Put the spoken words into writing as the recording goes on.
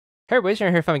Hey everybody,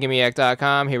 Sharon here from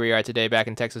VidGamiac.com. Here we are today back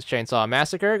in Texas Chain Saw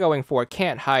Massacre, going for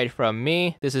Can't Hide From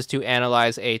Me. This is to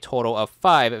analyze a total of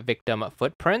 5 victim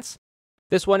footprints.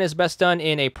 This one is best done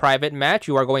in a private match.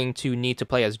 You are going to need to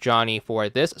play as Johnny for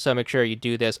this, so make sure you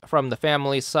do this from the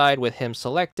family side with him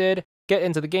selected. Get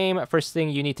into the game. First thing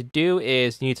you need to do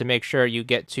is you need to make sure you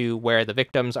get to where the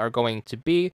victims are going to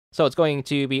be. So it's going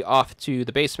to be off to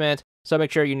the basement, so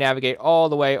make sure you navigate all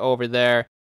the way over there.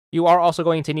 You are also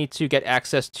going to need to get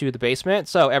access to the basement,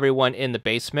 so everyone in the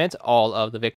basement, all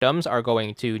of the victims, are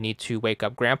going to need to wake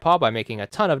up Grandpa by making a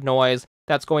ton of noise.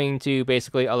 That's going to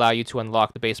basically allow you to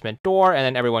unlock the basement door, and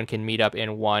then everyone can meet up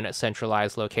in one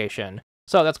centralized location.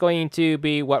 So that's going to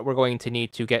be what we're going to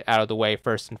need to get out of the way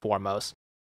first and foremost.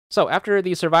 So after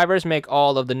the survivors make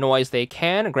all of the noise they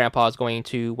can, Grandpa is going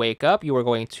to wake up. You are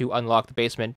going to unlock the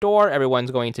basement door.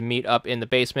 Everyone's going to meet up in the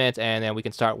basement, and then we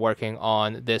can start working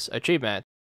on this achievement.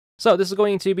 So this is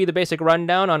going to be the basic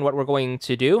rundown on what we're going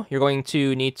to do. You're going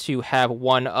to need to have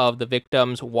one of the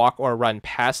victims walk or run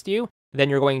past you.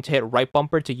 Then you're going to hit right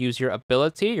bumper to use your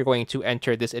ability. You're going to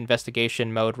enter this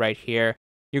investigation mode right here.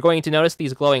 You're going to notice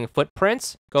these glowing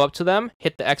footprints. Go up to them,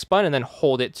 hit the X button, and then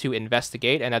hold it to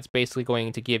investigate. And that's basically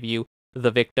going to give you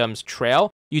the victim's trail.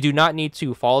 You do not need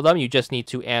to follow them. You just need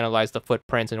to analyze the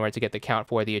footprints in order to get the count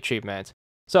for the achievement.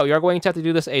 So you're going to have to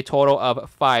do this a total of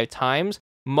 5 times.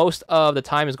 Most of the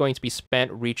time is going to be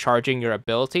spent recharging your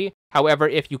ability. However,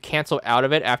 if you cancel out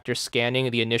of it after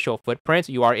scanning the initial footprint,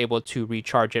 you are able to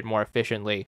recharge it more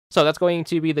efficiently. So that's going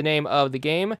to be the name of the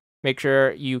game. Make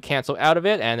sure you cancel out of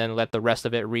it and then let the rest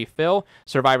of it refill.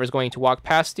 Survivor is going to walk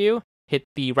past you. Hit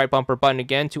the right bumper button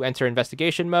again to enter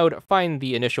investigation mode. Find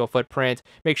the initial footprint.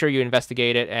 Make sure you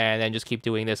investigate it and then just keep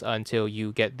doing this until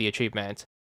you get the achievement.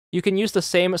 You can use the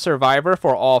same survivor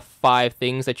for all 5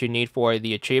 things that you need for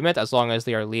the achievement, as long as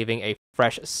they are leaving a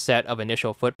fresh set of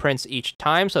initial footprints each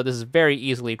time, so this is very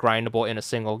easily grindable in a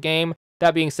single game.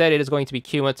 That being said, it is going to be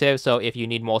cumulative, so if you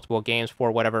need multiple games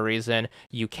for whatever reason,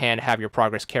 you can have your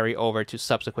progress carry over to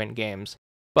subsequent games.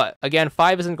 But again,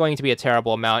 5 isn't going to be a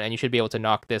terrible amount, and you should be able to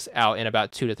knock this out in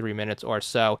about 2 to 3 minutes or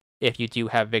so if you do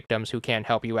have victims who can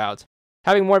help you out.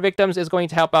 Having more victims is going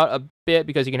to help out a bit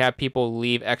because you can have people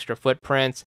leave extra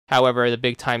footprints. However, the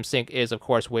big time sink is, of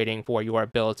course, waiting for your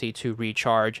ability to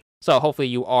recharge. So hopefully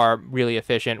you are really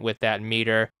efficient with that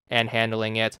meter and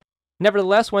handling it.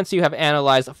 Nevertheless, once you have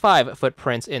analyzed 5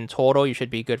 footprints in total, you should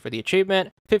be good for the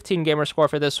achievement. 15 gamer score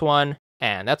for this one,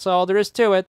 and that's all there is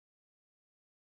to it.